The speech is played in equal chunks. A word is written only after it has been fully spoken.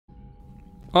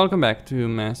Welcome back to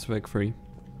Mass Effect 3.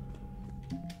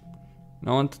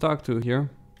 No one to talk to here.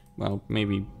 Well,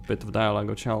 maybe a bit of dialogue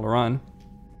with Shalaran.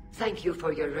 Thank you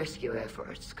for your rescue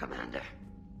efforts, Commander.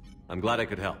 I'm glad I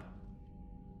could help.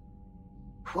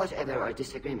 Whatever our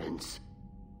disagreements,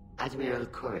 Admiral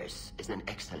Chorus is an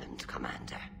excellent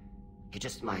commander. He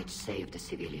just might save the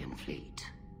civilian fleet.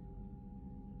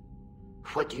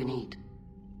 What do you need?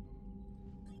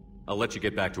 I'll let you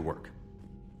get back to work.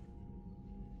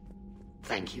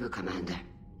 Thank you, Commander.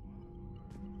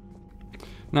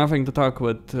 Nothing to talk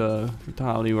with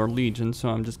Tali or Legion, so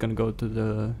I'm just gonna go to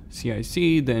the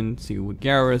CIC, then see with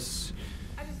Garrus.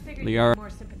 I just figured you'd be more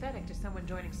sympathetic to someone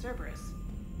joining Cerberus.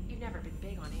 You've never been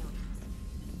big on aliens.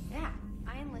 Yeah,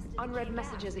 I enlisted. Unread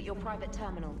messages at your private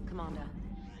terminal, Commander.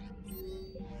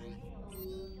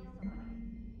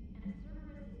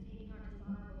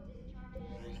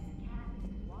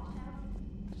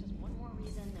 Just one more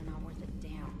reason, and I'll worth it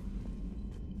down.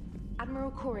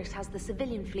 Admiral Chorus has the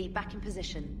civilian fleet back in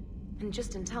position, and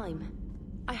just in time.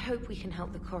 I hope we can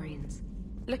help the Quarians.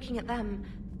 Looking at them,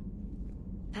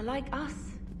 they're like us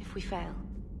if we fail.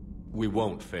 We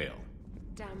won't fail.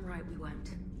 Damn right we won't.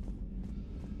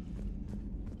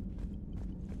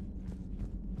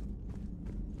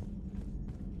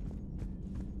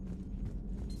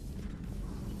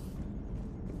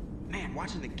 Man,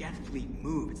 watching the Geth fleet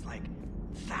move, it's like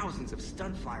thousands of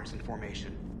stunt flyers in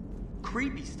formation.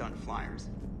 Creepy stunt flyers,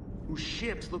 whose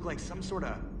ships look like some sort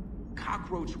of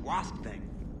cockroach wasp thing.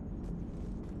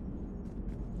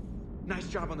 Nice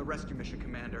job on the rescue mission,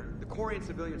 Commander. The Quarian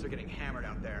civilians are getting hammered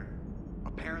out there.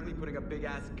 Apparently putting a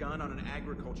big-ass gun on an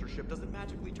agriculture ship doesn't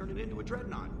magically turn it into a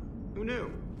dreadnought. Who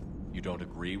knew? You don't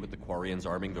agree with the Quarians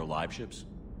arming their live ships?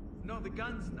 No, the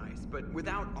gun's nice, but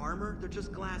without armor, they're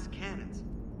just glass cannons.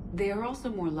 They are also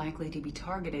more likely to be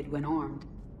targeted when armed.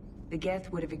 The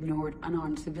Geth would have ignored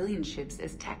unarmed civilian ships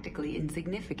as tactically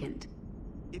insignificant.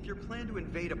 If your plan to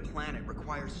invade a planet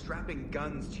requires strapping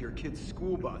guns to your kid's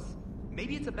school bus,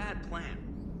 maybe it's a bad plan.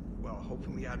 Well,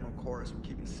 hopefully Admiral Chorus will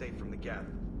keep them safe from the Geth,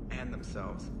 and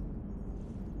themselves.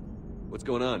 What's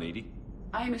going on, Edie?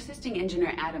 I am assisting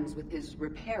Engineer Adams with his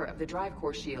repair of the drive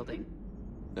core shielding.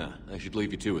 Ah, I should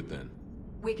leave you to it then.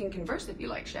 We can converse if you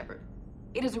like, Shepard.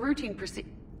 It is a routine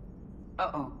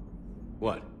Uh-oh.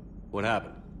 What? What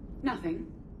happened?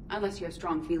 Nothing. Unless you have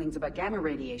strong feelings about gamma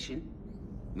radiation.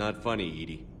 Not funny,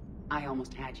 Edie. I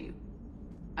almost had you.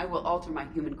 I will alter my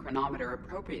human chronometer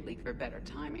appropriately for better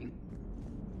timing.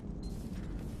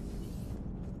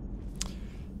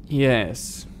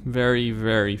 Yes, very,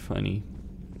 very funny.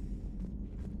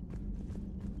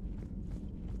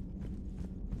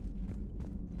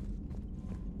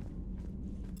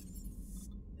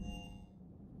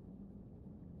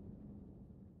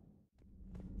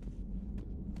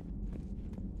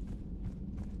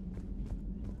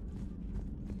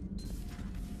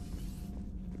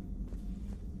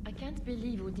 I can't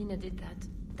believe Udina did that.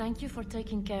 Thank you for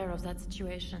taking care of that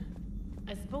situation.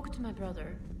 I spoke to my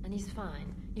brother, and he's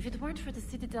fine. If it weren't for the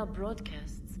Citadel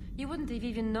broadcasts, you wouldn't have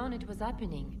even known it was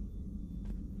happening.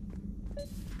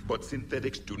 But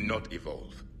synthetics do not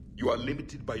evolve. You are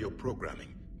limited by your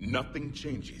programming. Nothing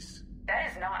changes. That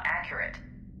is not accurate.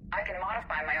 I can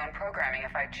modify my own programming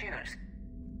if I choose.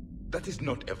 That is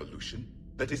not evolution.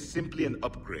 That is simply an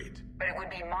upgrade. But it would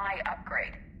be my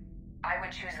upgrade. I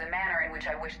would choose the manner in which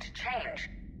I wish to change.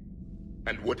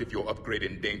 And what if your upgrade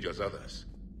endangers others?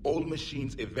 All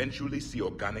machines eventually see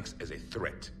organics as a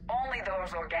threat. Only those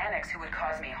organics who would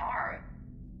cause me harm.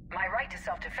 My right to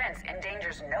self-defense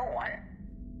endangers no one.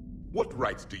 What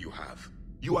rights do you have?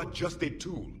 You are just a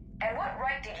tool. And what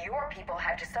right did your people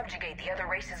have to subjugate the other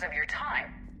races of your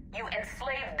time? You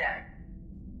enslaved them.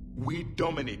 We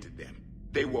dominated them.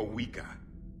 They were weaker.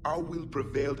 Our will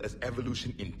prevailed as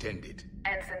evolution intended.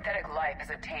 And synthetic life has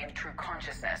attained true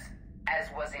consciousness, as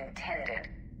was intended.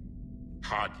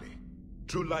 Hardly.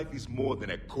 True life is more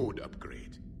than a code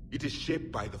upgrade. It is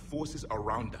shaped by the forces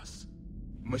around us.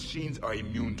 Machines are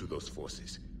immune to those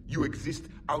forces. You exist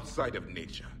outside of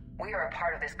nature. We are a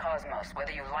part of this cosmos,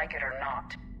 whether you like it or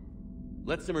not.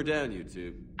 Let's simmer down, you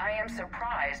two. I am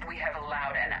surprised we have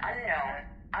allowed an unknown,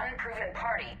 unproven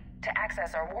party to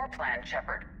access our war plan,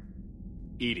 Shepard.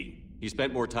 Edie, he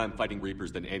spent more time fighting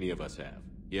Reapers than any of us have.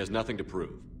 He has nothing to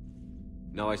prove.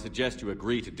 Now I suggest you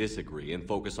agree to disagree and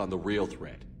focus on the real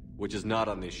threat, which is not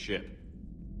on this ship.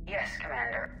 Yes,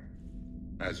 Commander.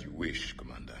 As you wish,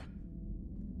 Commander.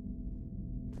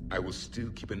 I will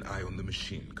still keep an eye on the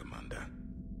machine, Commander.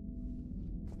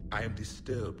 I am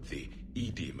disturbed the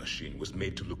ED machine was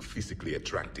made to look physically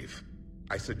attractive.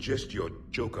 I suggest your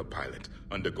Joker pilot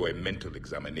undergo a mental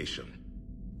examination.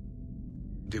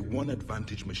 The one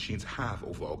advantage machines have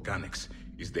over organics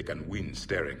is they can win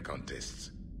staring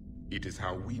contests. It is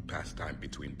how we pass time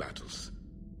between battles.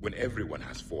 When everyone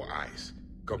has 4 eyes,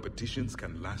 competitions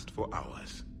can last for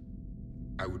hours.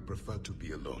 I would prefer to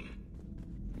be alone.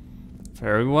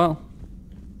 Very well.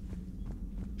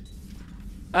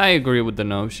 I agree with the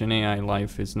notion AI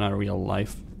life is not real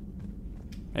life.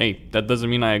 Hey, that doesn't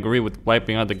mean I agree with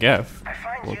wiping out the Geth. I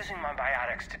find using my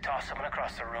biotics to toss someone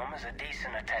across the room is a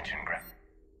decent attention grab.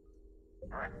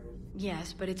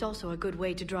 Yes, but it's also a good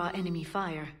way to draw enemy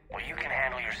fire. Well, you can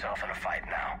handle yourself in a fight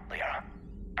now, Liara.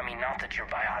 I mean, not that your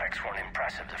biotics weren't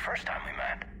impressive the first time we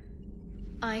met.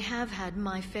 I have had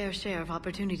my fair share of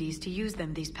opportunities to use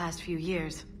them these past few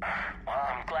years. Well,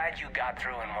 I'm glad you got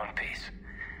through in one piece.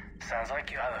 Sounds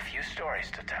like you have a few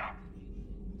stories to tell.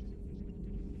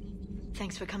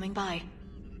 Thanks for coming by.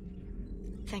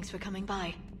 Thanks for coming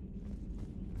by.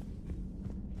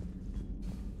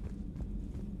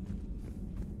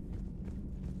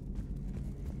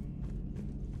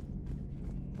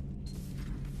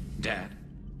 Dad,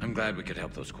 I'm glad we could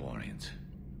help those Quarians.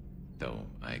 Though,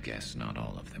 I guess not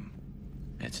all of them.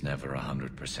 It's never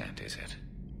 100%, is it?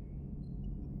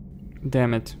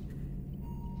 Damn it.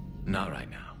 Not right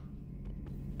now.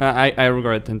 I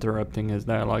regret interrupting his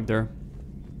dialogue there.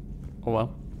 Oh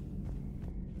well.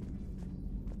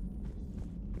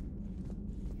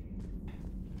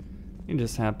 It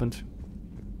just happened.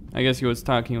 I guess he was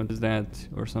talking with his dad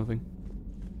or something.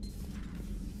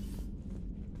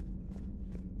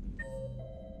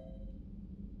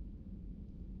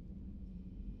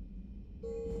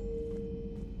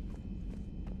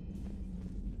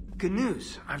 Good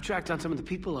news. I've tracked down some of the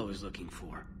people I was looking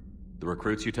for. The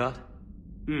recruits you taught?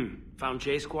 Found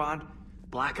J Squad,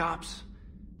 Black Ops.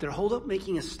 They're holed up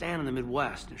making a stand in the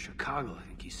Midwest, near Chicago, I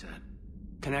think he said.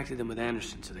 Connected them with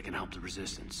Anderson so they can help the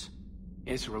Resistance.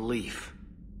 It's a relief.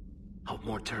 Hope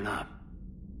more turn up.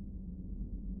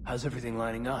 How's everything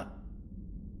lining up?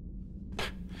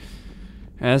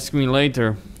 Ask me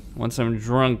later, once I'm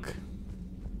drunk.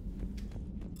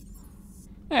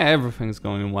 Yeah, everything's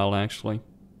going well actually.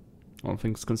 All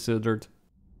things considered.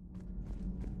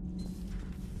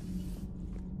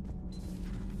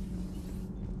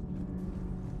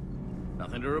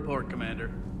 Nothing to report, Commander.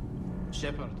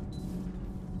 Shepard.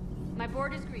 My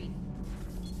board is green.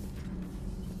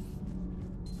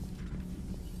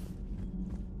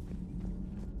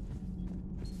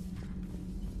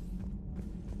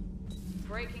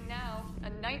 Breaking now. A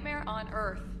nightmare on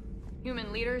Earth.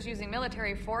 Human leaders using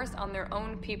military force on their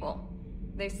own people.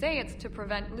 They say it's to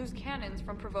prevent loose cannons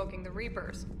from provoking the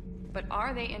Reapers. But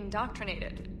are they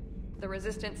indoctrinated? The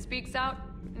Resistance speaks out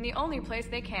in the only place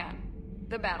they can.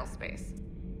 The battle space.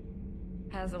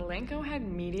 Has Alenko had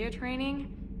media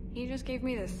training? He just gave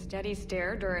me this steady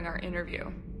stare during our interview.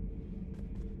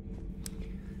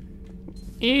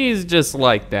 He's just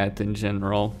like that in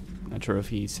general. Not sure if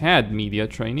he's had media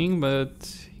training,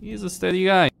 but he's a steady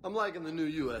guy. I'm liking the new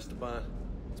you, Esteban.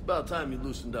 It's about time you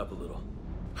loosened up a little.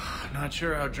 Not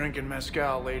sure how drinking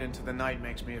mezcal late into the night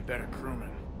makes me a better crewman.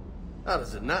 How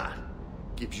does it not?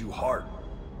 Gives you heart.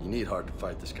 You need heart to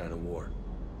fight this kind of war.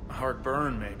 A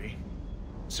heartburn, maybe.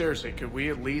 Seriously, could we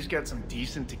at least get some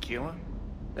decent tequila?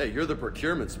 Hey, you're the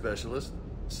procurement specialist.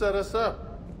 Set us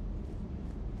up.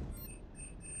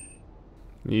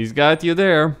 He's got you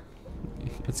there.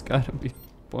 It's gotta be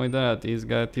point out. He's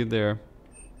got you there.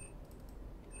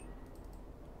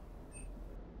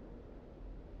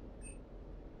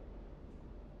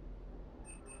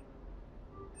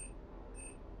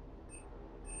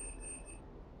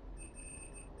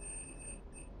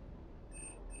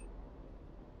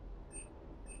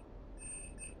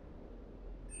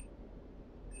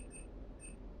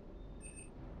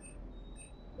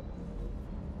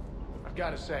 I've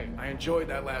gotta say, I enjoyed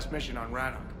that last mission on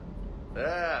Rannoch.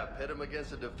 Yeah, pit him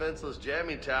against a defenseless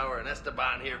jamming tower and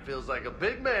Esteban here feels like a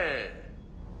big man.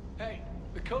 Hey,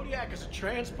 the Kodiak is a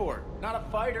transport, not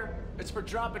a fighter. It's for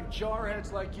dropping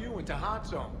jarheads like you into hot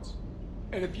zones.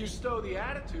 And if you stow the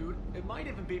attitude, it might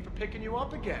even be for picking you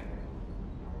up again.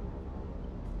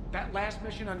 That last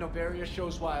mission on Novaria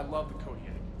shows why I love the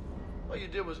Kodiak. All you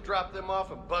did was drop them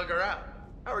off and bugger out.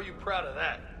 How are you proud of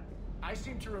that? I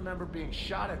seem to remember being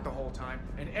shot at the whole time,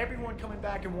 and everyone coming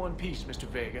back in one piece, Mr.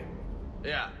 Vega.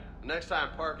 Yeah, next time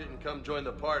park it and come join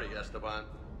the party, Esteban.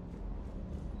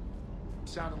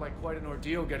 Sounded like quite an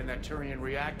ordeal getting that Turian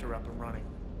reactor up and running.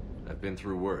 I've been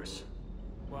through worse.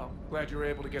 Well, glad you were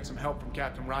able to get some help from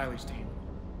Captain Riley's team.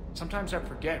 Sometimes I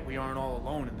forget we aren't all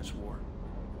alone in this war.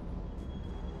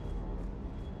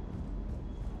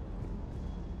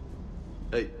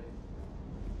 Hey.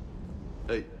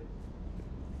 Hey.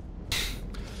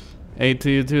 Hey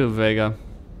to you too, Vega.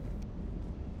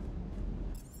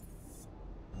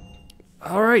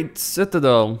 Alright,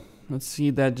 Citadel. Let's see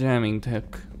that jamming tech.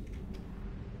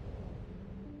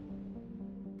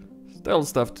 Still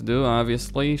stuff to do,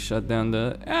 obviously. Shut down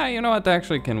the... you know what?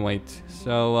 Actually can wait.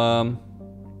 So,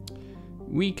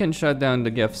 we can shut down the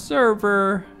GEF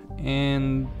server.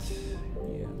 And...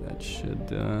 yeah, that should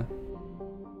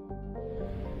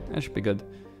be good.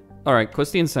 Alright,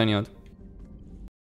 Costin signing out.